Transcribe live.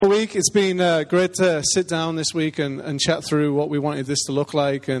week. It's been great to sit down this week and chat through what we wanted this to look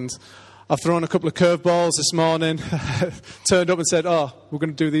like. And I've thrown a couple of curveballs this morning, turned up and said, we're going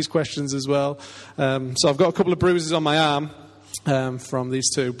to do these questions as well. So I've got a couple of bruises on my arm from these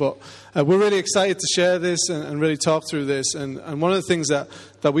two. But we're really excited to share this and really talk through this. And one of the things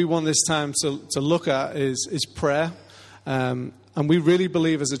that we want this time to look at is prayer. And we really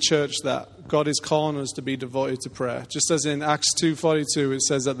believe as a church that God is calling us to be devoted to prayer. Just as in Acts 2:42, it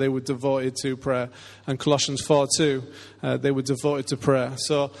says that they were devoted to prayer. And Colossians 4:2, they were devoted to prayer.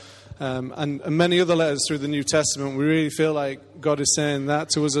 So, and many other letters through the New Testament, we really feel like God is saying that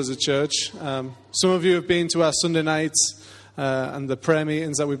to us as a church. Some of you have been to our Sunday nights and the prayer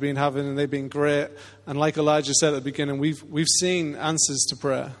meetings that we've been having, and they've been great. And like Elijah said at the beginning, we've seen answers to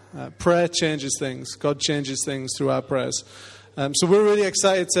prayer. Prayer changes things. God changes things through our prayers. So we're really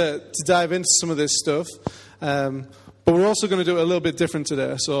excited to dive into some of this stuff. But we're also going to do it a little bit different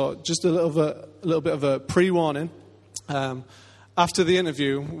today. So just a little bit of a pre-warning. After the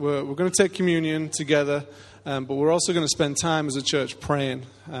interview, we're going to take communion together. But we're also going to spend time as a church praying.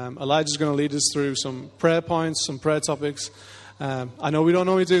 Elijah's going to lead us through some prayer points, some prayer topics. I know we don't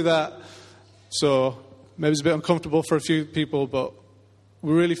normally do that. So maybe it's a bit uncomfortable for a few people, but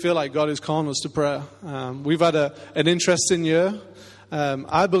we really feel like God is calling us to prayer. We've had an interesting year.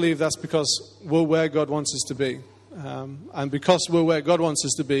 I believe that's because we're where God wants us to be. And because we're where God wants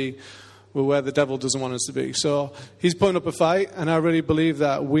us to be, we're where the devil doesn't want us to be. So he's putting up a fight, and I really believe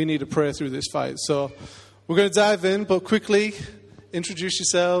that we need to pray through this fight. So we're going to dive in, but quickly introduce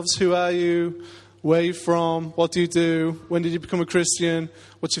yourselves. Who are you? Where are you from? What do you do? When did you become a Christian?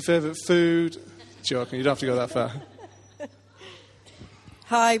 What's your favourite food? Joking, you don't have to go that far.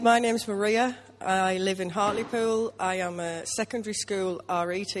 Hi, my name's Maria. I live in Hartlepool. I am a secondary school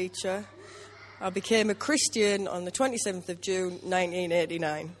RE teacher. I became a Christian on the 27th of June,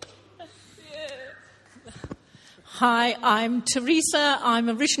 1989. Hi, I'm Teresa. I'm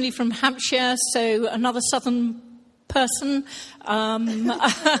originally from Hampshire, so another southern person. I'm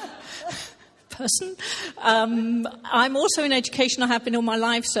also in education. I have been all my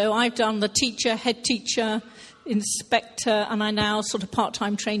life, so I've done the teacher, head teacher, inspector, and I now sort of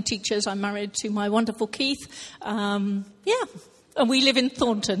part-time train teachers. I'm married to my wonderful Keith. And we live in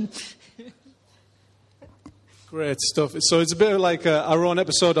Thornton. Great stuff. So it's a bit like our own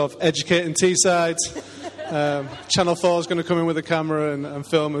episode of Educating Teesside. Channel 4 is going to come in with a camera and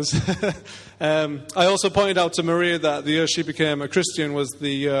film us. I also pointed out to Maria that the year she became a Christian was the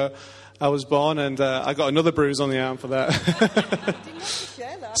year I was born, and I got another bruise on the arm for that.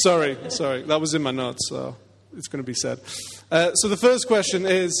 Sorry, that was in my notes, so it's going to be said. So the first question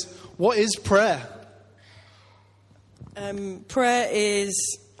is, what is prayer? Prayer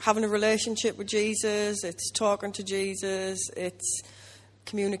is having a relationship with Jesus. It's talking to Jesus. It's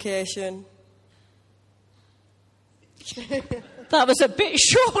communication. That was a bit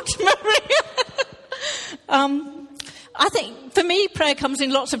short, Maria. I think for me, prayer comes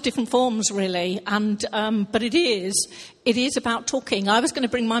in lots of different forms, really, and but it is about talking. I was going to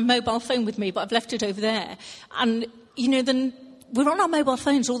bring my mobile phone with me, but I've left it over there. And then we're on our mobile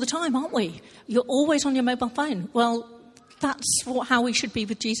phones all the time, aren't we? You're always on your mobile phone. Well, that's how we should be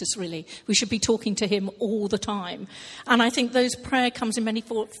with Jesus, really. We should be talking to him all the time. And I think those prayer comes in many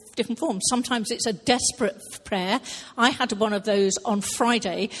different forms. Sometimes it's a desperate prayer. I had one of those on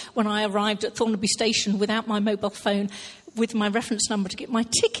Friday when I arrived at Thornaby Station without my mobile phone with my reference number to get my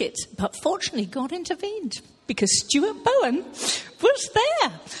ticket. But fortunately, God intervened because Stuart Bowen was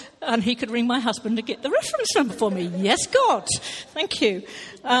there. And he could ring my husband to get the reference number for me. Yes, God. Thank you.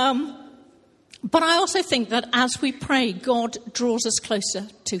 But I also think that as we pray, God draws us closer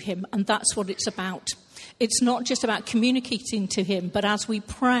to him, and that's what it's about. It's not just about communicating to him, but as we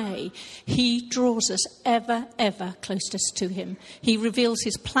pray, he draws us ever, ever closer to him. He reveals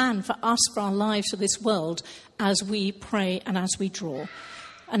his plan for us, for our lives, for this world, as we pray and as we draw.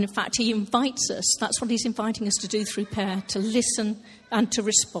 And in fact, he invites us, that's what he's inviting us to do through prayer, to listen and to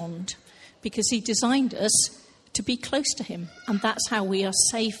respond, because he designed us to be close to him, and that's how we are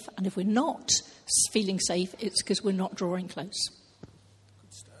safe. And if we're not feeling safe, it's because we're not drawing close.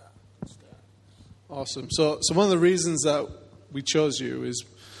 Good start. Awesome. So one of the reasons that we chose you is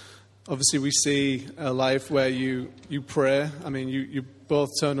obviously we see a life where you pray. I mean, you both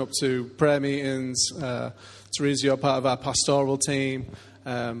turn up to prayer meetings. Teresa, you're part of our pastoral team.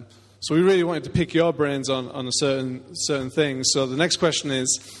 So we really wanted to pick your brains on a certain things. So the next question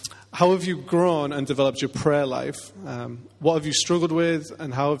is, how have you grown and developed your prayer life? What have you struggled with,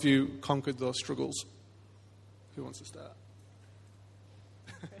 and how have you conquered those struggles? Who wants to start?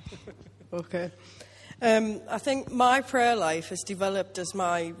 Okay. I think my prayer life has developed as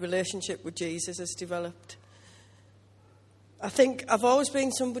my relationship with Jesus has developed. I think I've always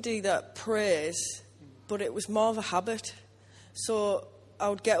been somebody that prays, but it was more of a habit. So I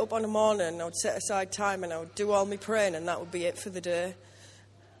would get up on the morning, I would set aside time and I would do all my praying, and that would be it for the day.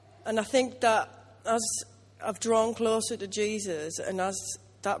 And I think that as I've drawn closer to Jesus and as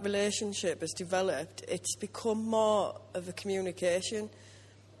that relationship has developed, it's become more of a communication.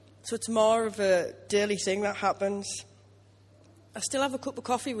 So it's more of a daily thing that happens. I still have a cup of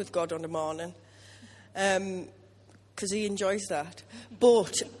coffee with God on the morning because he enjoys that.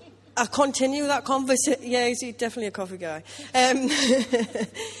 But I continue that conversation. Yeah, he's definitely a coffee guy. I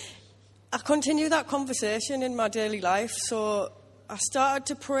continue that conversation in my daily life. So I started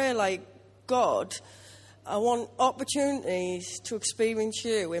to pray like, God, I want opportunities to experience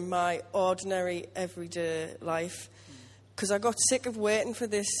you in my ordinary, everyday life. Because I got sick of waiting for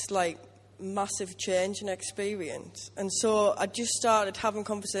this, like, massive change and experience. And so I just started having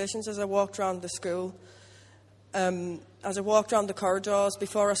conversations as I walked around the school, as I walked around the corridors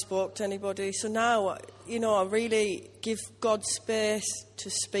before I spoke to anybody. So now, I really give God space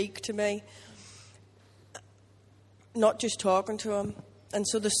to speak to me, not just talking to him. And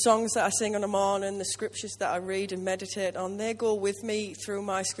so the songs that I sing in the morning, the scriptures that I read and meditate on, they go with me through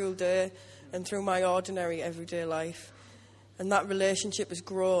my school day and through my ordinary, everyday life. And that relationship has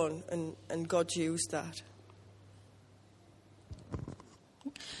grown, and God's used that.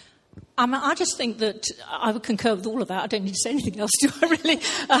 I just think that I would concur with all of that. I don't need to say anything else, do I really?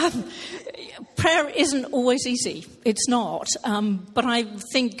 Prayer isn't always easy. It's not. But I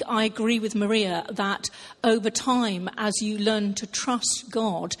think I agree with Maria that over time, as you learn to trust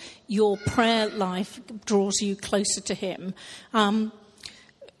God, your prayer life draws you closer to him. And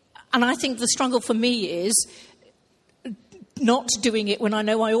I think the struggle for me is not doing it when I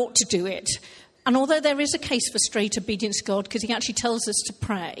know I ought to do it. And although there is a case for straight obedience to God, because he actually tells us to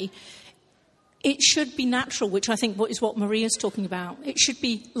pray, it should be natural, which I think is what Maria's talking about. It should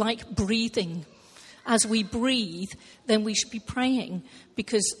be like breathing. As we breathe, then we should be praying,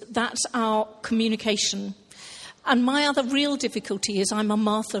 because that's our communication. And my other real difficulty is I'm a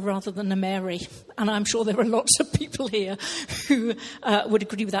Martha rather than a Mary. And I'm sure there are lots of people here who would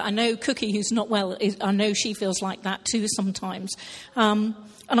agree with that. I know Cookie, who's not well, I know she feels like that too sometimes. And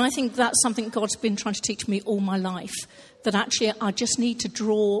I think that's something God's been trying to teach me all my life, that actually I just need to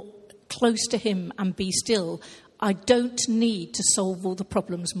draw close to him and be still. I don't need to solve all the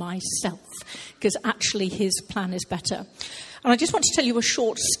problems myself, because actually his plan is better. And I just want to tell you a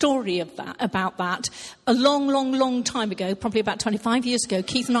short story about that. A long, long, long time ago, probably about 25 years ago,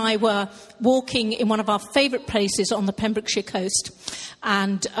 Keith and I were walking in one of our favourite places on the Pembrokeshire coast.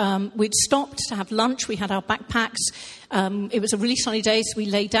 And we'd stopped to have lunch. We had our backpacks. It was a really sunny day, so we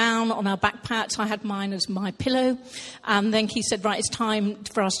lay down on our backpacks. I had mine as my pillow. And then Keith said, right, it's time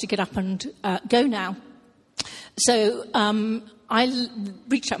for us to get up and go now. So I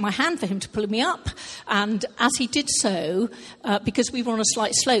reached out my hand for him to pull me up, and as he did so, because we were on a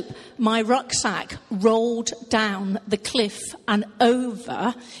slight slope, my rucksack rolled down the cliff and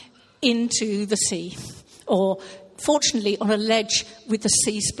over into the sea, or fortunately on a ledge with the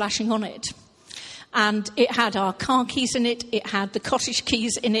sea splashing on it. And it had our car keys in it, it had the cottage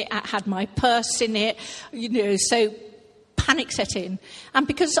keys in it, it had my purse in it, so panic set in. And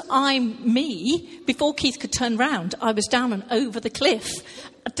because I'm me, before Keith could turn round, I was down and over the cliff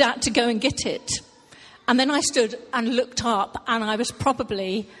to go and get it. And then I stood and looked up, and I was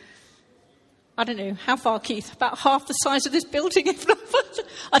probably, I don't know, how far, Keith? About half the size of this building, if not.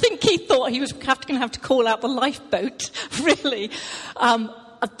 I think Keith thought he was going to have to call out the lifeboat, really.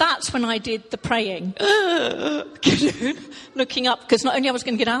 That's when I did the praying, looking up, because not only I was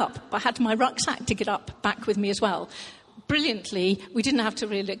going to get up, but I had my rucksack to get up back with me as well. Brilliantly, we didn't have to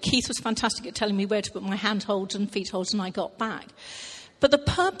really look. Keith was fantastic at telling me where to put my handholds and feet holds, and I got back. But the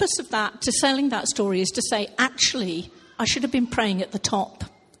purpose of that, to selling that story, is to say, actually, I should have been praying at the top,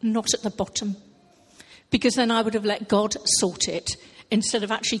 not at the bottom. Because then I would have let God sort it, instead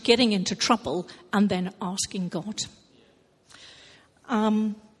of actually getting into trouble and then asking God.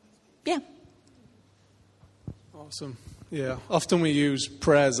 Yeah. Awesome. Yeah. Often we use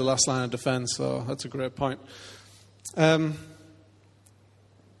prayer as the last line of defense, so that's a great point. When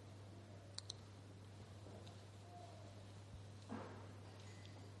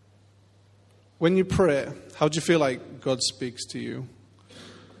you pray, how do you feel like God speaks to you?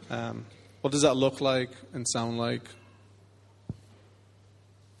 What does that look like and sound like?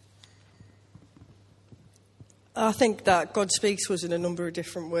 I think that God speaks to us in a number of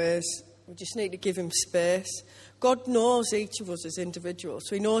different ways. We just need to give him space. God knows each of us as individuals.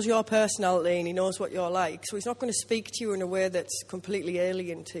 So he knows your personality and he knows what you're like. So he's not going to speak to you in a way that's completely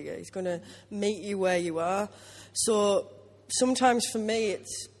alien to you. He's going to meet you where you are. So sometimes for me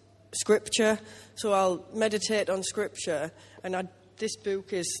it's scripture. So I'll meditate on scripture. And this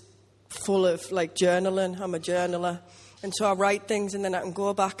book is full of journaling. I'm a journaler. And so I write things and then I can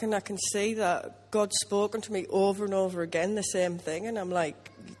go back and I can see that God's spoken to me over and over again, the same thing. And I'm like,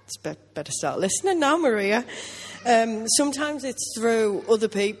 it's better start listening now, Maria. Sometimes it's through other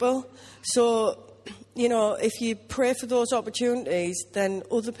people. So, if you pray for those opportunities, then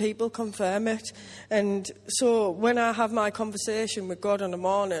other people confirm it. And so when I have my conversation with God in the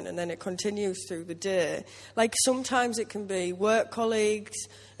morning and then it continues through the day, sometimes it can be work colleagues,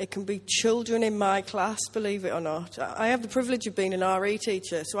 it can be children in my class, believe it or not. I have the privilege of being an RE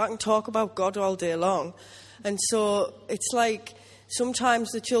teacher, so I can talk about God all day long. And so it's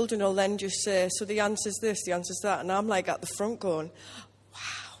sometimes the children will then just say, so the answer's this, the answer's that. And I'm at the front going,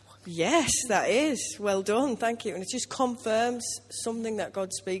 wow, yes, that is. Well done, thank you. And it just confirms something that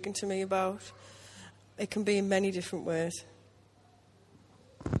God's speaking to me about. It can be in many different ways.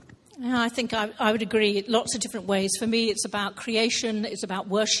 Yeah, I think I would agree. Lots of different ways. For me, it's about creation, it's about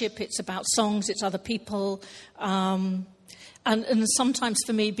worship, it's about songs, it's other people. And sometimes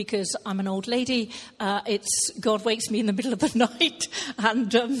for me, because I'm an old lady, it's God wakes me in the middle of the night,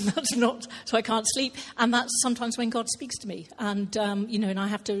 and that's not, so I can't sleep. And that's sometimes when God speaks to me. And, and I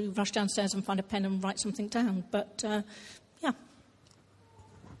have to rush downstairs and find a pen and write something down. But, yeah.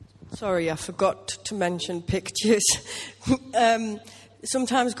 Sorry, I forgot to mention pictures.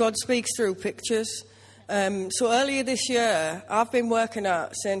 Sometimes God speaks through pictures. So earlier this year, I've been working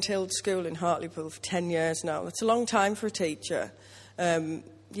at St Hilda's School in Hartlepool for 10 years now. It's a long time for a teacher.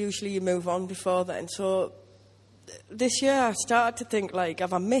 Usually you move on before then. So this year I started to think,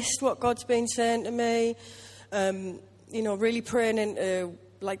 have I missed what God's been saying to me? Really praying into,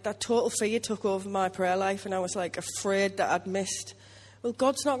 that total fear took over my prayer life, and I was, afraid that I'd missed. Well,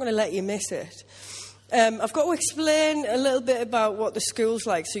 God's not going to let you miss it. I've got to explain a little bit about what the school's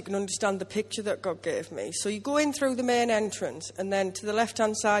like so you can understand the picture that God gave me. So you go in through the main entrance, and then to the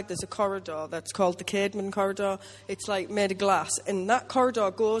left-hand side there's a corridor that's called the Caedmon Corridor. It's made of glass, and that corridor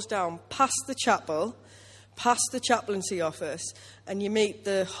goes down past the chapel, past the chaplaincy office, and you meet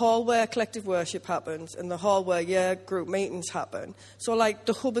the hall where collective worship happens and the hall where your group meetings happen. So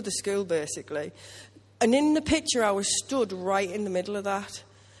the hub of the school, basically. And in the picture I was stood right in the middle of that.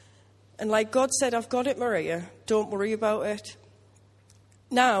 And God said, I've got it, Maria. Don't worry about it.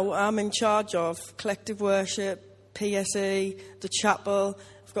 Now I'm in charge of collective worship, PSE, the chapel.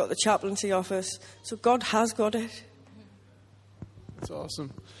 I've got the chaplaincy office. So God has got it. That's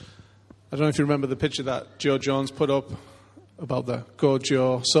awesome. I don't know if you remember the picture that Joe Jones put up about the Go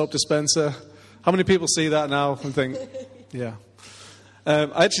Joe soap dispenser. How many people see that now and think, yeah.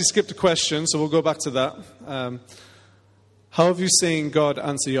 I actually skipped a question, so we'll go back to that. How have you seen God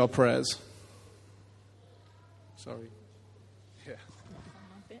answer your prayers? Sorry. Yeah.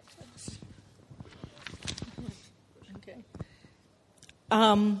 Okay.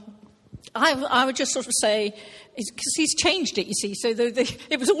 I would just sort of say, because he's changed it, you see, so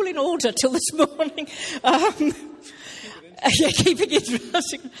it was all in order till this morning. Keeping it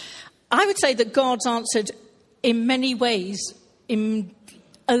interesting. I would say that God's answered in many ways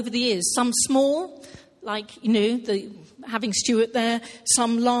over the years. Some small, having Stuart there,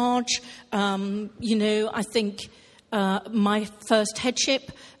 some large. I think my first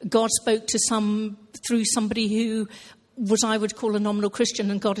headship, God spoke to through somebody who was, I would call, a nominal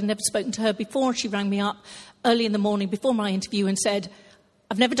Christian, and God had never spoken to her before. She rang me up early in the morning before my interview and said,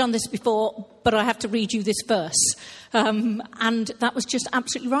 I've never done this before, but I have to read you this verse. And that was just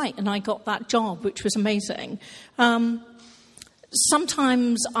absolutely right, and I got that job, which was amazing.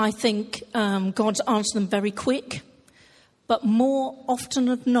 Sometimes I think God's answered them very quick, but more often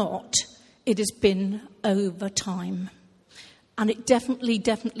than not, it has been over time. And it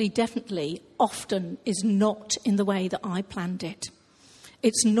definitely often is not in the way that I planned it.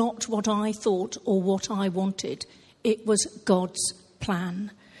 It's not what I thought or what I wanted. It was God's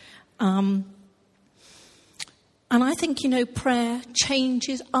plan. And I think, prayer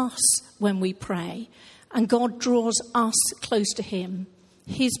changes us when we pray. And God draws us close to him.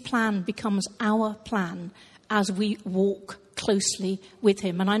 His plan becomes our plan as we walk closely with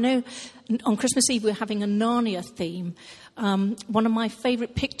him. And I know on Christmas Eve we're having a Narnia theme, One of my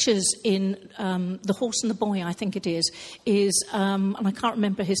favourite pictures in The Horse and the Boy, I think it is and I can't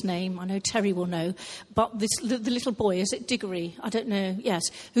remember his name, I know Terry will know, but the little boy, is it Diggory? I don't know, yes,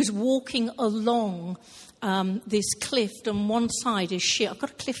 who's walking along this cliff. On one side is sheer. I've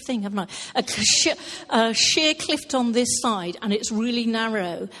got a cliff thing, haven't I? A sheer cliff on this side, and it's really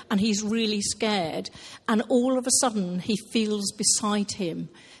narrow, and he's really scared. And all of a sudden, he feels beside him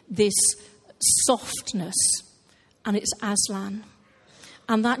this softness, and it's Aslan.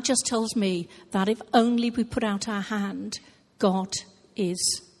 And that just tells me that if only we put out our hand, God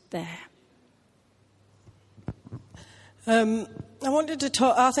is there. I wanted to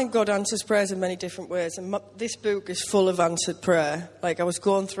talk. I think God answers prayers in many different ways, and this book is full of answered prayer. Like, I was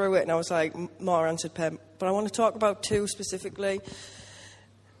going through it, and I was like, more answered prayer. But I want to talk about two specifically,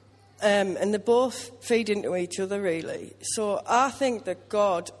 and they both feed into each other, really. So I think that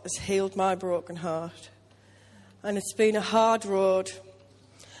God has healed my broken heart, and it's been a hard road.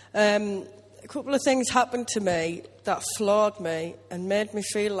 A couple of things happened to me that flawed me and made me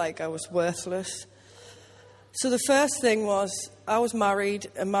feel like I was worthless. So the first thing was, I was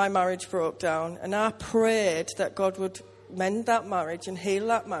married and my marriage broke down, and I prayed that God would mend that marriage and heal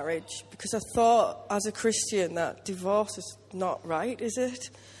that marriage, because I thought as a Christian that divorce is not right, is it?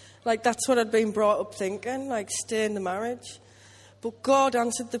 Like, that's what I'd been brought up thinking, like, stay in the marriage. But God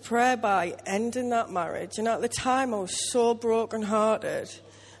answered the prayer by ending that marriage, and at the time I was so brokenhearted,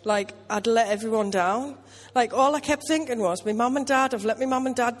 like, I'd let everyone down. Like, all I kept thinking was, my mum and dad, I've let my mum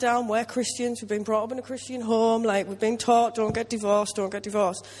and dad down. We're Christians. We've been brought up in a Christian home. Like, we've been taught, don't get divorced, don't get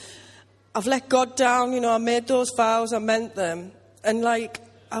divorced. I've let God down, I made those vows, I meant them. And, like,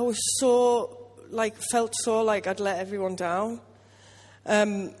 I was so, like, felt so like I'd let everyone down.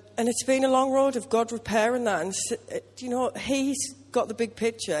 And it's been a long road of God repairing that. And, He's got the big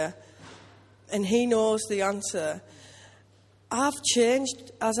picture, and He knows the answer. I've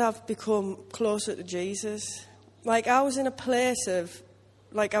changed as I've become closer to Jesus. Like, I was in a place of,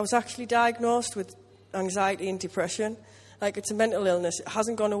 like, I was actually diagnosed with anxiety and depression. Like, it's a mental illness. It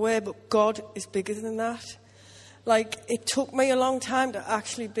hasn't gone away, but God is bigger than that. Like, it took me a long time to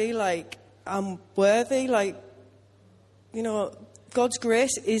actually be like, I'm worthy. Like, God's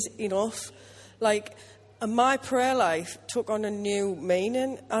grace is enough. Like, and my prayer life took on a new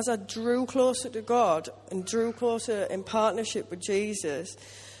meaning as I drew closer to God and drew closer in partnership with Jesus,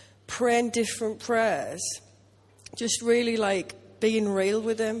 praying different prayers, just really like being real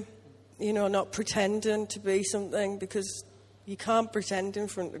with Him, not pretending to be something, because you can't pretend in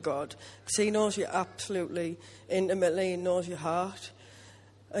front of God, because He knows you absolutely intimately and knows your heart.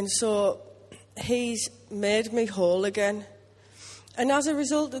 And so He's made me whole again. And as a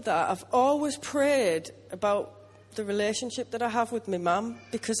result of that, I've always prayed about the relationship that I have with my mum,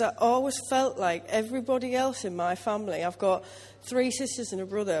 because I always felt like everybody else in my family, I've got 3 sisters and a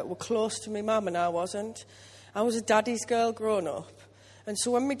brother, were close to my mum and I wasn't. I was a daddy's girl growing up. And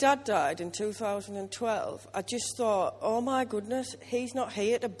so when my dad died in 2012, I just thought, oh my goodness, he's not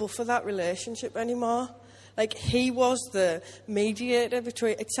here to buffer that relationship anymore. Like, he was the mediator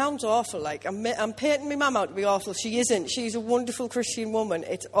between... It sounds awful, like, I'm painting my mum out to be awful. She isn't. She's a wonderful Christian woman.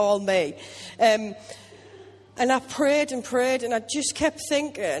 It's all me. And I prayed, and I just kept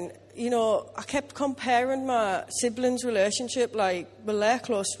thinking, I kept comparing my siblings' relationship, like, well, they're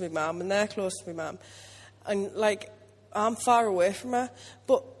close to my mum, and they're close to my mum. And, like, I'm far away from her.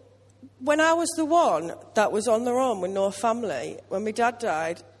 But when I was the one that was on their own with no family, when my dad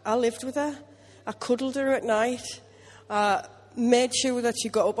died, I lived with her. I cuddled her at night. I made sure that she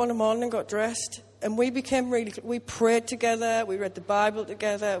got up on the morning and got dressed. And we prayed together, we read the Bible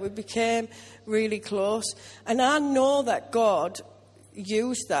together, we became really close. And I know that God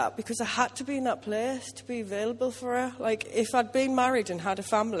used that because I had to be in that place to be available for her. Like, if I'd been married and had a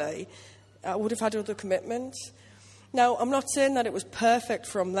family, I would have had other commitments. Now, I'm not saying that it was perfect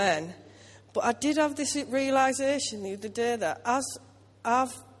from then, but I did have this realisation the other day that as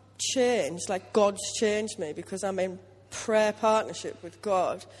I've changed, like God's changed me because I'm in prayer partnership with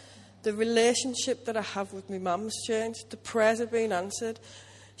God, the relationship that I have with my mum's changed. The prayers have been answered.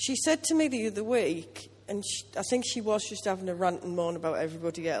 She said to me the other week, and I think she was just having a rant and moan about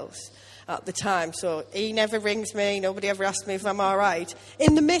everybody else at the time. So, he never rings me, nobody ever asks me if I'm all right.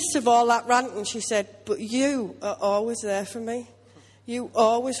 In the midst of all that ranting, she said, but you are always there for me. You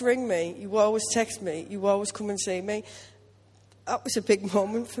always ring me, you always text me, you always come and see me. That was a big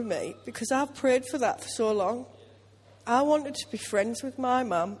moment for me because I've prayed for that for so long. I wanted to be friends with my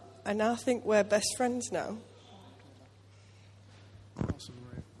mum, and I think we're best friends now. Awesome,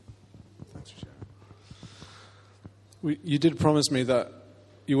 Maria. Thanks for sharing. You did promise me that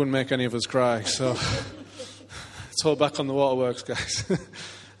you wouldn't make any of us cry, so hold back on the waterworks, guys.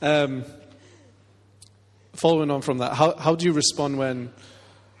 Following on from that, how do you respond when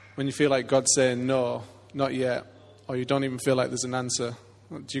you feel like God's saying no, not yet, or you don't even feel like there's an answer?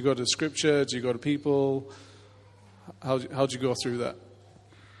 Do you go to Scripture? Do you go to people? How do you go through that?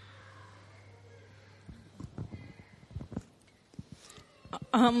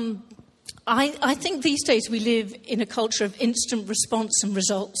 I think these days we live in a culture of instant response and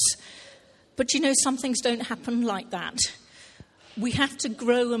results. But some things don't happen like that. We have to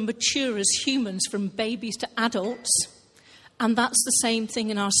grow and mature as humans from babies to adults. And that's the same thing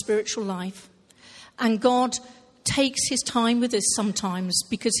in our spiritual life. And God takes his time with us sometimes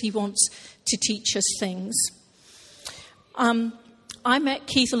because he wants to teach us things. I met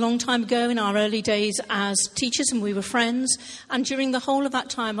Keith a long time ago in our early days as teachers, and we were friends. And during the whole of that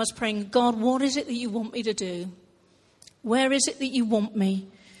time, I was praying, God, what is it that you want me to do? Where is it that you want me?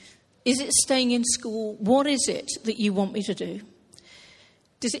 Is it staying in school? What is it that you want me to do?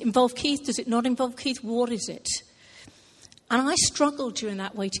 Does it involve Keith? Does it not involve Keith? What is it? And I struggled during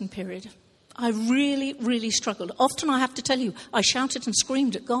that waiting period. I really, really struggled. Often I have to tell you, I shouted and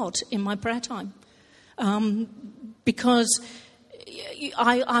screamed at God in my prayer time because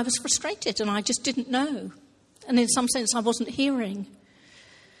I was frustrated and I just didn't know. And in some sense, I wasn't hearing.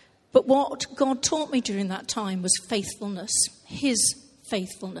 But what God taught me during that time was faithfulness, his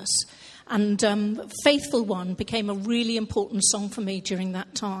faithfulness. And Faithful One became a really important song for me during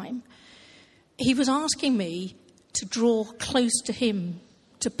that time. He was asking me to draw close to him,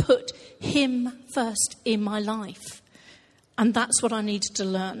 to put him first in my life. And that's what I needed to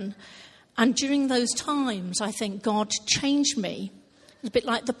learn. And during those times, I think God changed me. It was a bit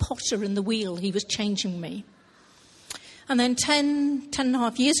like the potter and the wheel. He was changing me. And then 10 and a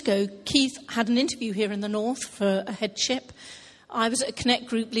half years ago, Keith had an interview here in the north for a headship. I was at a Connect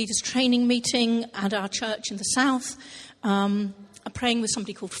Group Leaders Training meeting at our church in the south, praying with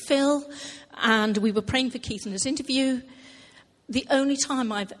somebody called Phil, and we were praying for Keith in his interview. The only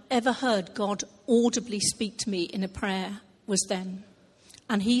time I've ever heard God audibly speak to me in a prayer was then.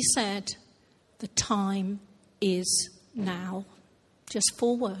 And he said, the time is now. Just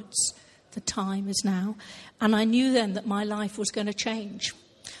 4 words. The time is now. And I knew then that my life was going to change.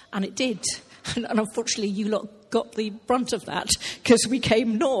 And it did. And unfortunately, you lot got the brunt of that because we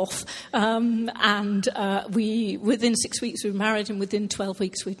came north. Within 6 weeks, we were married, and within 12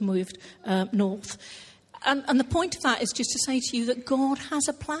 weeks, we'd moved north. And the point of that is just to say to you that God has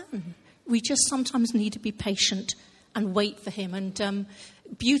a plan. We just sometimes need to be patient and wait for him. And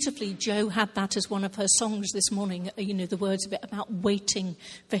beautifully, Jo had that as one of her songs this morning, the words of it about waiting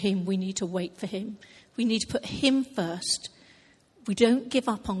for him. We need to wait for him. We need to put him first. We don't give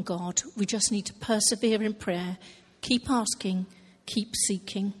up on God. We just need to persevere in prayer, keep asking, keep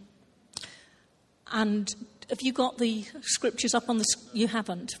seeking. And have you got the scriptures up on the... You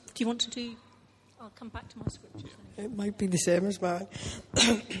haven't. Do you want to do... I'll come back to my scriptures. It might be the same as mine.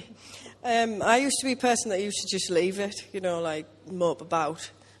 I used to be a person that used to just leave it, mope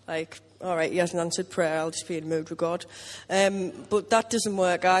about. All right, he hasn't answered prayer, I'll just be in the mood with God. But that doesn't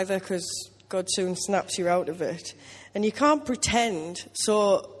work either, because God soon snaps you out of it. And you can't pretend,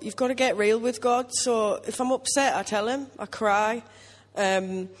 so you've got to get real with God. So if I'm upset, I tell him, I cry,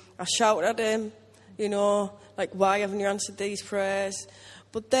 I shout at him, why haven't you answered these prayers?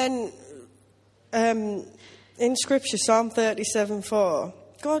 But then in Scripture, Psalm 37:4,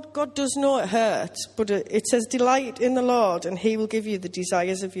 God does know it hurts, but it says, delight in the Lord and he will give you the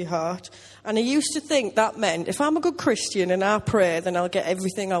desires of your heart. And I used to think that meant if I'm a good Christian and I pray, then I'll get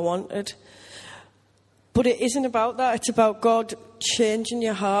everything I wanted. But it isn't about that. It's about God changing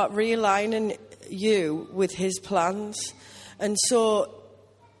your heart, realigning you with his plans. And so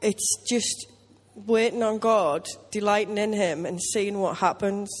it's just waiting on God, delighting in him and seeing what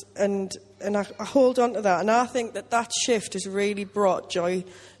happens. And I hold on to that. And I think that shift has really brought joy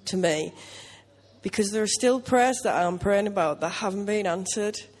to me. Because there are still prayers that I'm praying about that haven't been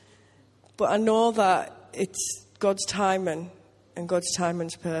answered. But I know that it's God's timing, and God's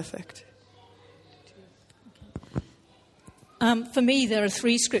timing's perfect. For me, there are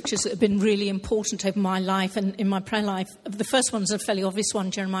 3 scriptures that have been really important over my life and in my prayer life. The first one's a fairly obvious one,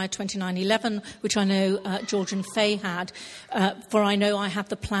 Jeremiah 29:11, which I know George and Faye had. For I know I have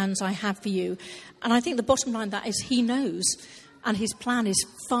the plans I have for you. And I think the bottom line of that is he knows. And his plan is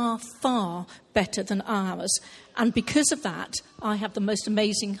far, far better than ours. And because of that, I have the most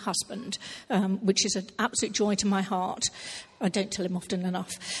amazing husband, which is an absolute joy to my heart. I don't tell him often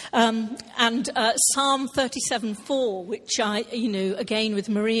enough. And Psalm 37:4, which I, again with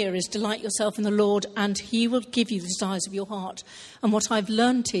Maria, is delight yourself in the Lord and he will give you the desires of your heart. And what I've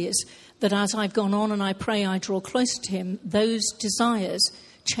learned is that as I've gone on and I pray, I draw closer to him, those desires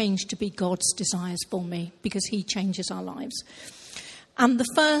change to be God's desires for me because he changes our lives. And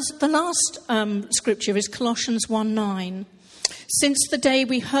the last scripture is Colossians 1:9. Since the day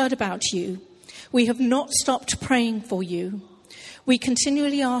we heard about you, we have not stopped praying for you. We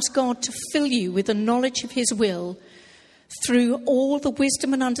continually ask God to fill you with the knowledge of his will through all the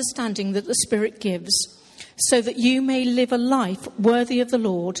wisdom and understanding that the Spirit gives, so that you may live a life worthy of the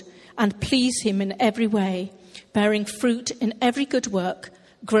Lord and please him in every way, bearing fruit in every good work,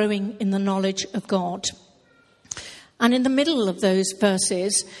 growing in the knowledge of God. And in the middle of those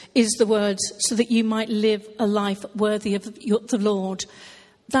verses is the words, so that you might live a life worthy of the Lord.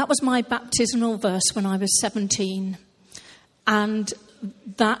 That was my baptismal verse when I was 17. And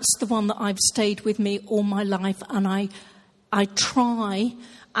that's the one that I've stayed with me all my life. And I try,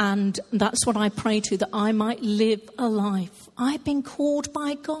 and that's what I pray to, that I might live a life. I've been called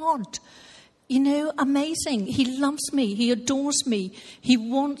by God. Amazing. He loves me. He adores me. He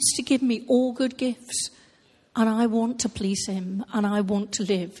wants to give me all good gifts. And I want to please him. And I want to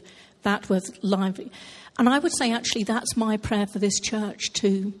live that with life. And I would say, actually, that's my prayer for this church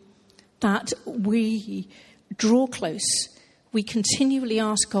too. That we draw close. We continually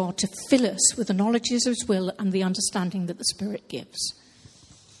ask God to fill us with the knowledge of his will and the understanding that the Spirit gives.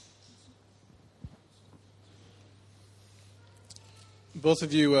 Both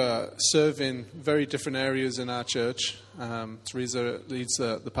of you serve in very different areas in our church. Teresa leads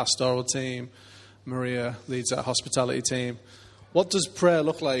the pastoral team. Maria leads our hospitality team. What does prayer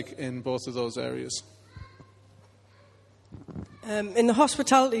look like in both of those areas? In the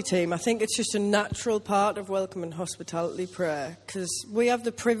hospitality team, I think it's just a natural part of welcome and hospitality prayer, because we have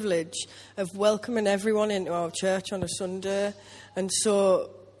the privilege of welcoming everyone into our church on a Sunday, and so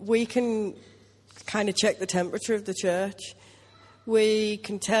we can kind of check the temperature of the church. We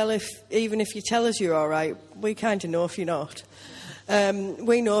can tell even if you tell us you're all right, we kind of know if you're not.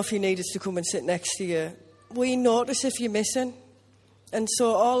 We know if you need us to come and sit next to you. We notice if you're missing. And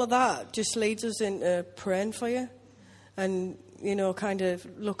so all of that just leads us into praying for you and, kind of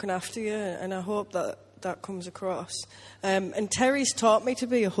looking after you. And I hope that comes across. And Terry's taught me to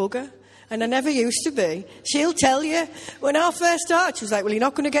be a hugger. And I never used to be. She'll tell you, when I first started, she was like, well, you're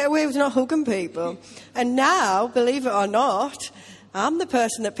not going to get away with not hugging people. And now, believe it or not, I'm the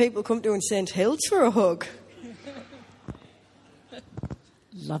person that people come to in St. Hills for a hug.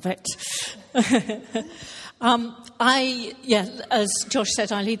 Love it. As Josh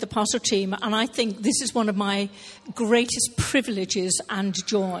said, I lead the pastoral team, and I think this is one of my greatest privileges and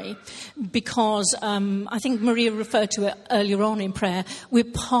joy, because I think Maria referred to it earlier on in prayer. We're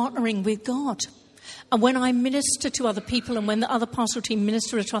partnering with God. And when I minister to other people and when the other pastoral team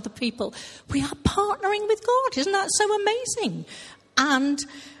minister to other people, we are partnering with God. Isn't that so amazing? And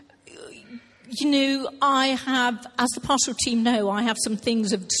I have, as the pastoral team know, I have some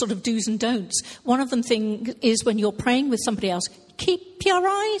things of sort of do's and don'ts. One of them is when you're praying with somebody else, keep your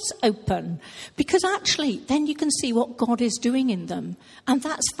eyes open, because actually then you can see what God is doing in them. And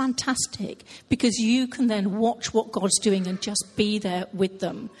that's fantastic, because you can then watch what God's doing and just be there with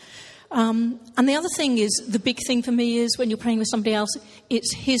them. And the other thing is, the big thing for me is when you're praying with somebody else,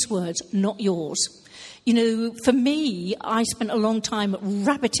 it's his words, not yours. For me, I spent a long time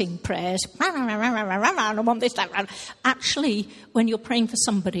rabbiting prayers. I want this, that. Actually, when you're praying for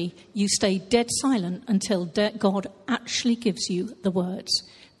somebody, you stay dead silent until God actually gives you the words.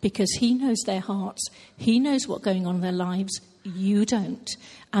 Because he knows their hearts. He knows what's going on in their lives. You don't.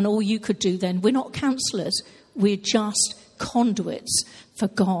 And all you could do then, we're not counsellors. We're just conduits for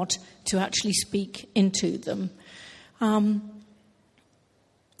God to actually speak into them.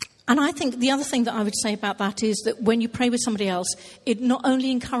 And I think the other thing that I would say about that is that when you pray with somebody else, it not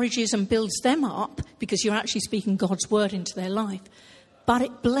only encourages and builds them up, because you're actually speaking God's word into their life, but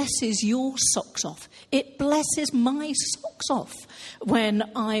it blesses your socks off. It blesses my socks off when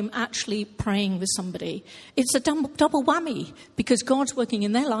I'm actually praying with somebody. It's a double whammy, because God's working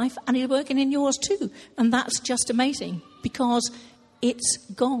in their life and he's working in yours too. And that's just amazing, because it's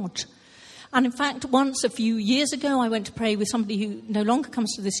God. And in fact, once a few years ago, I went to pray with somebody who no longer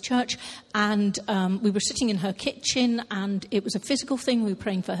comes to this church, and we were sitting in her kitchen, and it was a physical thing. We were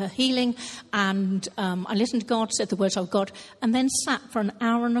praying for her healing, and I listened to God, said the words of God, and then sat for an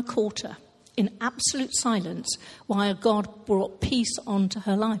hour and a quarter in absolute silence while God brought peace onto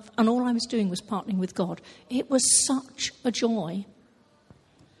her life. And all I was doing was partnering with God. It was such a joy.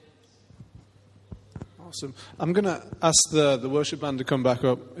 Awesome. I'm going to ask the worship band to come back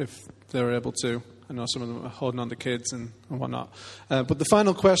up if they're able to. I know some of them are holding on to kids and whatnot. But the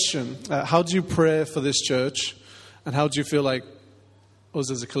final question, how do you pray for this church? And how do you feel like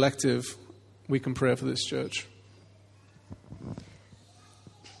us as a collective, we can pray for this church?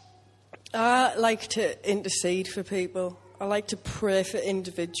 I like to intercede for people. I like to pray for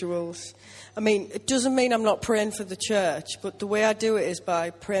individuals. I mean, it doesn't mean I'm not praying for the church, but the way I do it is by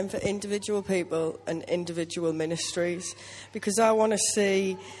praying for individual people and individual ministries, because I want to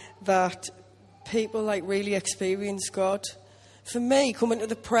see that people really experience God. For me, coming to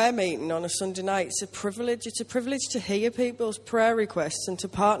the prayer meeting on a Sunday night, it's a privilege. It's a privilege to hear people's prayer requests and to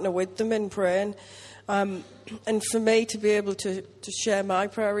partner with them in praying. And for me to be able to share my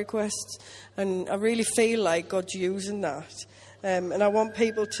prayer requests, and I really feel like God's using that. And I want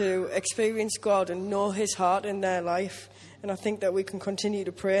people to experience God and know his heart in their life. And I think that we can continue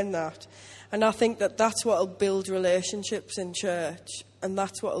to pray in that. And I think that that's what will build relationships in church, and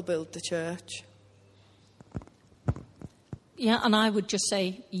that's what will build the church. Yeah, and I would just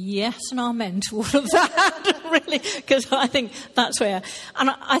say yes and amen to all of that, really, because I think that's where. And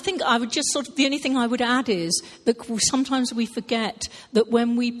I think I would just the only thing I would add is that sometimes we forget that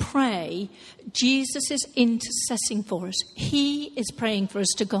when we pray, Jesus is intercessing for us. He is praying for us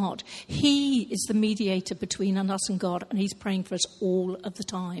to God. He is the mediator between us and God, and he's praying for us all of the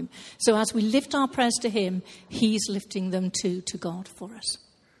time. So as we lift our prayers to him, he's lifting them to God for us.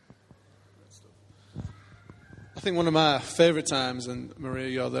 I think one of my favourite times, and Maria,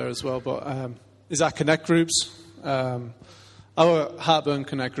 you're there as well, but is our Connect groups. Our Heartburn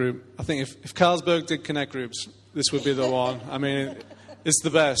Connect group. I think if Carlsberg did Connect groups, this would be the one. I mean, it's the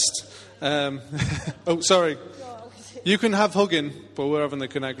best. Oh, sorry. You can have hugging, but we're having the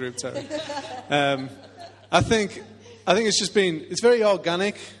Connect group, Terry. I think it's very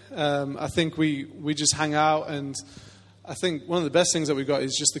organic. I think we just hang out, and I think one of the best things that we've got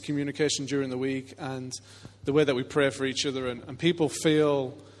is just the communication during the week and the way that we pray for each other, and people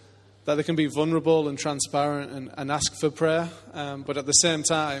feel that they can be vulnerable and transparent and ask for prayer. But at the same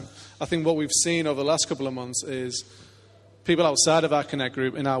time, I think what we've seen over the last couple of months is people outside of our Connect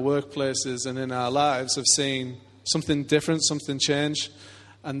group, in our workplaces and in our lives, have seen something different, something change,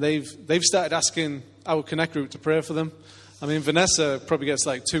 and they've started asking our Connect group to pray for them. I mean, Vanessa probably gets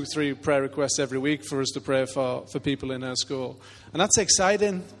 2-3 prayer requests every week for us to pray for people in her school. And that's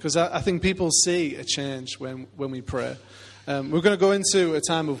exciting, because I think people see a change when we pray. We're going to go into a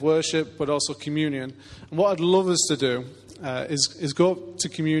time of worship, but also communion. And what I'd love us to do is go to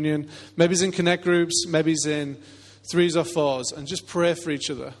communion. Maybe it's in Connect groups, maybe it's in 3s or 4s, and just pray for each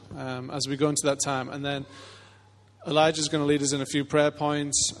other as we go into that time. And then Elijah's going to lead us in a few prayer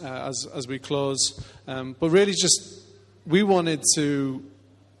points as we close. But really we wanted to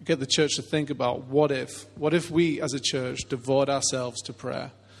get the church to think about what if we as a church devote ourselves to prayer?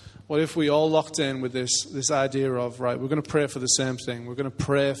 What if we all locked in with this idea of, right, we're going to pray for the same thing. We're going to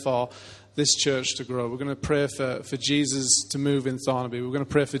pray for this church to grow. We're going to pray for Jesus to move in Thornaby. We're going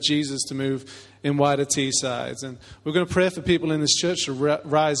to pray for Jesus to move in wider Teessides. And we're going to pray for people in this church to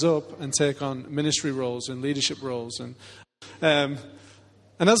rise up and take on ministry roles and leadership roles.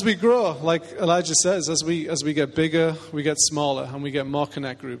 And as we grow, like Elijah says, as we get bigger, we get smaller, and we get more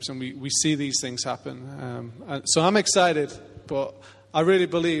Connect groups, and we see these things happen. So I'm excited, but I really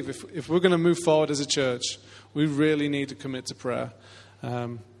believe if we're going to move forward as a church, we really need to commit to prayer.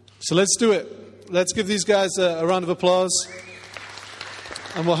 So let's do it. Let's give these guys a round of applause,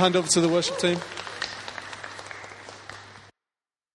 and we'll hand over to the worship team.